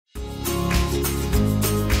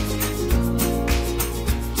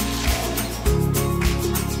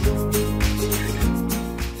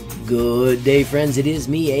Good day, friends. It is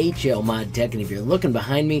me, HLModTech, and if you're looking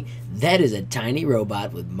behind me, that is a tiny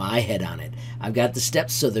robot with my head on it. I've got the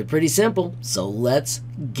steps, so they're pretty simple, so let's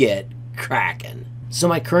get cracking. So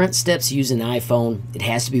my current steps use an iPhone. It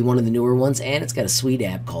has to be one of the newer ones, and it's got a sweet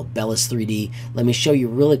app called Bellis 3D. Let me show you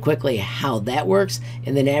really quickly how that works,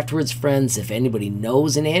 and then afterwards, friends, if anybody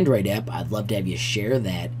knows an Android app, I'd love to have you share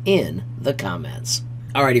that in the comments.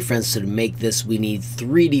 Alrighty, friends, so to make this, we need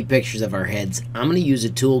 3D pictures of our heads. I'm going to use a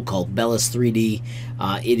tool called Bellis 3D.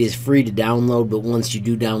 It is free to download, but once you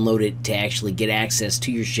do download it, to actually get access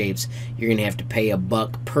to your shapes, you're going to have to pay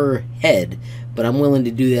 $1 per head, but I'm willing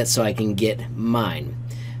to do that so I can get mine.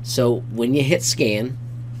 So when you hit scan,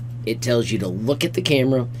 it tells you to look at the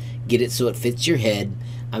camera, get it so it fits your head.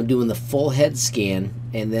 I'm doing the full head scan,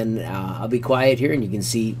 and then I'll be quiet here and you can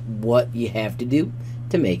see what you have to do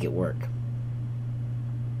to make it work.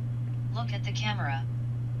 Look at the camera.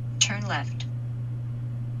 Turn left.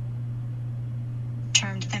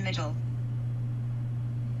 Turn to the middle.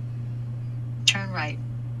 Turn right.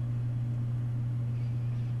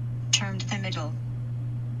 Turn to the middle.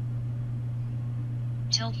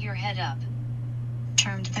 Tilt your head up.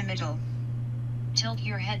 Turn to the middle. Tilt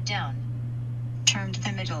your head down. Turn to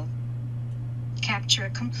the middle.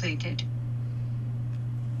 Capture completed.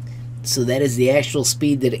 So that is the actual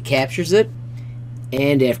speed that it captures it.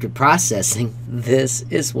 And after processing, this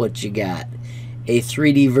is what you got. A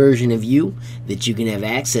 3D version of you that you can have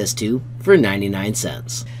access to for 99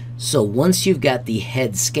 cents. So once you've got the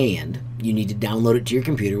head scanned, you need to download it to your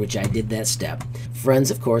computer, which I did that step.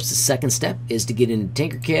 Friends, of course, the second step is to get into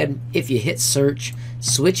Tinkercad. If you hit search,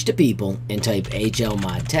 switch to people, and type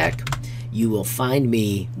HLModTech, you will find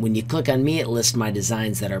me. When you click on me, it lists my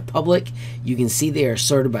designs that are public. You can see they are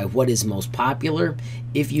sorted by what is most popular.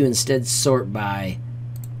 If you instead sort by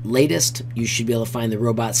latest, you should be able to find the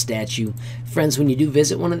robot statue. Friends, when you do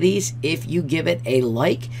visit one of these, if you give it a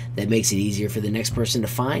like, that makes it easier for the next person to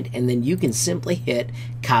find, and then you can simply hit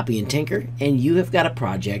copy and tinker, and you have got a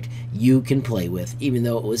project you can play with, even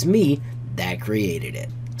though it was me that created it.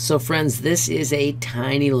 So friends, this is a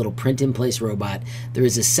tiny little print-in-place robot. There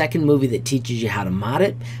is a second movie that teaches you how to mod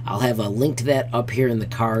it. I'll have a link to that up here in the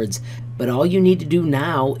cards. But all you need to do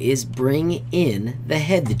now is bring in the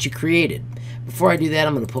head that you created. Before I do that,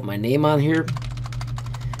 I'm going to put my name on here,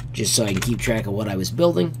 just so I can keep track of what I was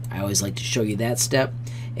building. I always like to show you that step.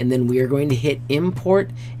 And then we are going to hit import,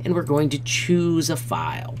 and we're going to choose a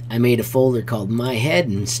file. I made a folder called My Head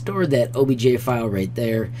and stored that OBJ file right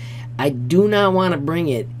there. I do not want to bring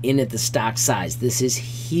it in at the stock size. This is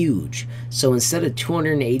huge. So instead of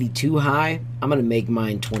 282 high, I'm going to make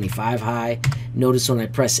mine 25 high. Notice when I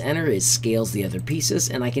press enter, it scales the other pieces,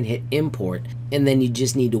 and I can hit import. And then you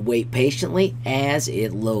just need to wait patiently as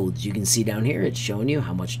it loads. You can see down here, it's showing you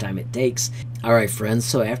how much time it takes. All right, friends,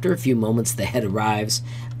 so after a few moments, the head arrives.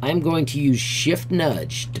 I'm going to use shift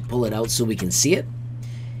nudge to pull it out so we can see it.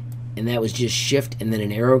 And that was just shift and then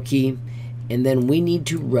an arrow key. And then we need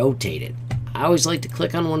to rotate it. I always like to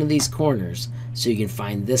click on one of these corners so you can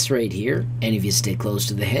find this right here. And if you stay close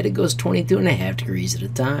to the head, it goes 22.5 degrees at a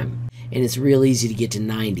time. And it's real easy to get to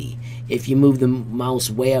 90. If you move the mouse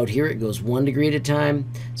way out here, it goes 1 degree at a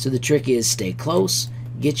time. So the trick is stay close,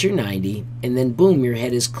 get your 90, and then boom, your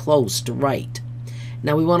head is close to right.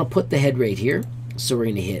 Now we want to put the head right here. So we're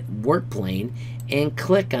going to hit work plane and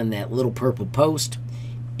click on that little purple post.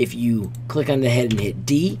 If you click on the head and hit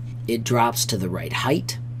D, it drops to the right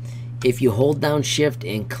height. If you hold down shift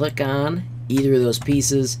and click on either of those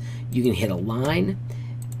pieces, you can hit a line,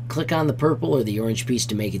 click on the purple or the orange piece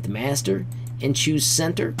to make it the master, and choose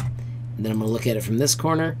center. And then I'm going to look at it from this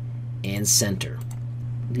corner and center.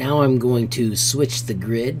 Now I'm going to switch the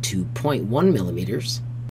grid to 0.1 millimeters,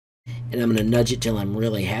 and I'm going to nudge it till I'm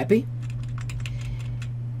really happy.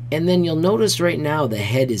 And then you'll notice right now the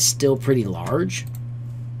head is still pretty large.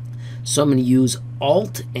 So I'm going to use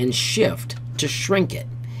Alt and Shift to shrink it.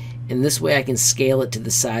 And this way I can scale it to the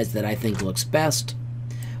size that I think looks best.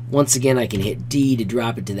 Once again, I can hit D to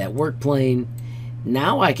drop it to that work plane.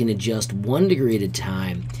 Now I can adjust 1 degree at a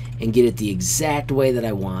time and get it the exact way that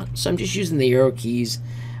I want. So I'm just using the arrow keys.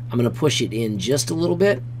 I'm going to push it in just a little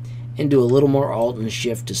bit and do a little more Alt and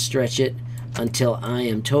Shift to stretch it until I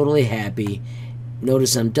am totally happy.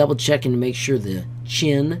 Notice I'm double checking to make sure the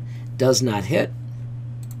chin does not hit.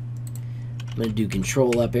 I'm going to do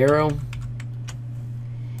Control Up arrow.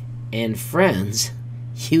 And friends,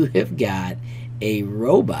 you have got a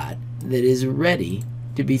robot that is ready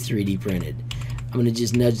to be 3D printed. I'm going to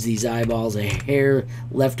just nudge these eyeballs a hair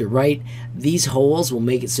left or right. These holes will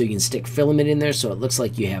make it so you can stick filament in there so it looks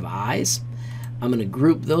like you have eyes. I'm going to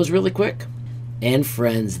group those really quick. And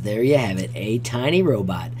friends, there you have it, a tiny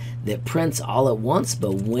robot that prints all at once,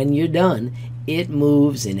 but when you're done, it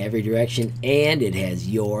moves in every direction and it has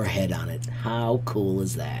your head on it. How cool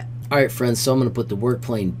is that? Alright friends, so I'm going to put the work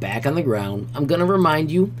plane back on the ground. I'm going to remind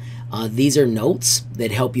you, these are notes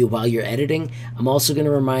that help you while you're editing. I'm also going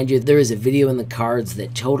to remind you there is a video in the cards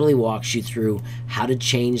that totally walks you through how to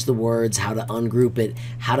change the words, how to ungroup it,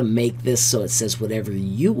 how to make this so it says whatever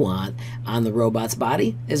you want on the robot's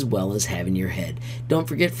body, as well as having your head. Don't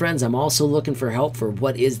forget friends, I'm also looking for help for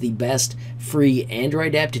what is the best free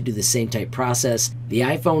Android app to do the same type process. The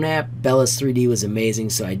iPhone app, Bellis 3D, was amazing,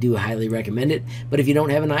 so I do highly recommend it. But if you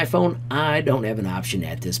don't have an iPhone, I don't have an option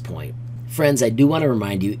at this point. Friends, I do want to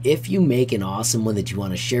remind you, if you make an awesome one that you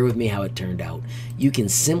want to share with me how it turned out, you can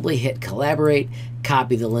simply hit collaborate,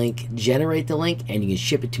 copy the link, generate the link, and you can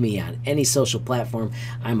ship it to me on any social platform.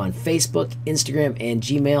 I'm on Facebook, Instagram, and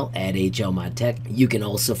Gmail at HLModTech. You can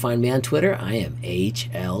also find me on Twitter. I am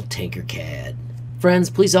HLTinkercad.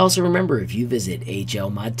 Friends, please also remember, if you visit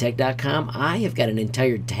HLModTech.com, I have got an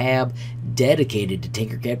entire tab dedicated to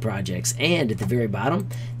Tinkercad projects, and at the very bottom,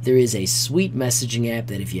 there is a sweet messaging app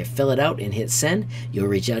that if you fill it out and hit send, you'll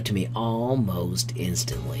reach out to me almost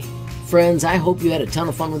instantly. Friends, I hope you had a ton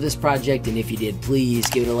of fun with this project, and if you did, please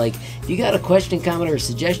give it a like. If you got a question, comment, or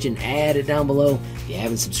suggestion, add it down below. If you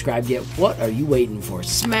haven't subscribed yet, what are you waiting for?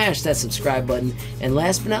 Smash that subscribe button, and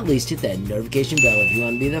last but not least, hit that notification bell if you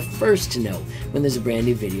want to be the first to know when there's a brand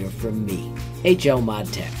new video from me,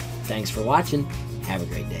 HLModTech. Thanks for watching. Have a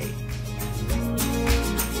great day.